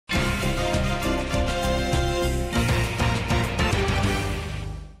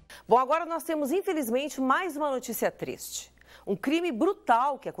Bom, agora nós temos, infelizmente, mais uma notícia triste. Um crime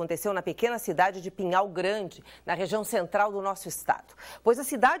brutal que aconteceu na pequena cidade de Pinhal Grande, na região central do nosso estado. Pois a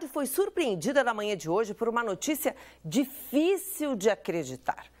cidade foi surpreendida na manhã de hoje por uma notícia difícil de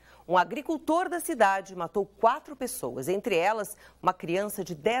acreditar. Um agricultor da cidade matou 4 pessoas, entre elas uma criança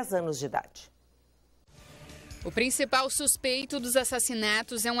de 10 anos de idade. O principal suspeito dos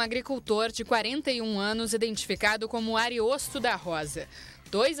assassinatos é um agricultor de 41 anos, identificado como Ariosto da Rosa.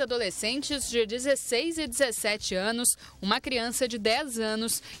 2 adolescentes de 16 e 17 anos, uma criança de 10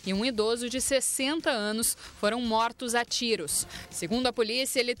 anos e um idoso de 60 anos foram mortos a tiros. Segundo a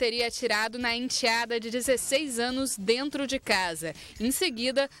polícia, ele teria atirado na enteada de 16 anos dentro de casa. Em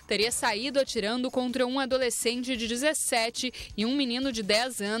seguida, teria saído atirando contra um adolescente de 17 e um menino de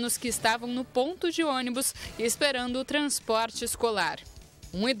 10 anos que estavam no ponto de ônibus esperando o transporte escolar.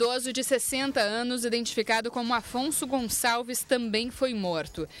 Um idoso de 60 anos, identificado como Afonso Gonçalves, também foi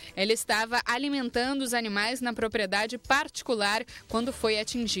morto. Ele estava alimentando os animais na propriedade particular quando foi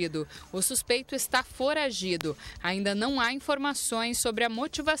atingido. O suspeito está foragido. Ainda não há informações sobre a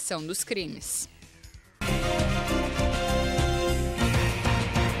motivação dos crimes.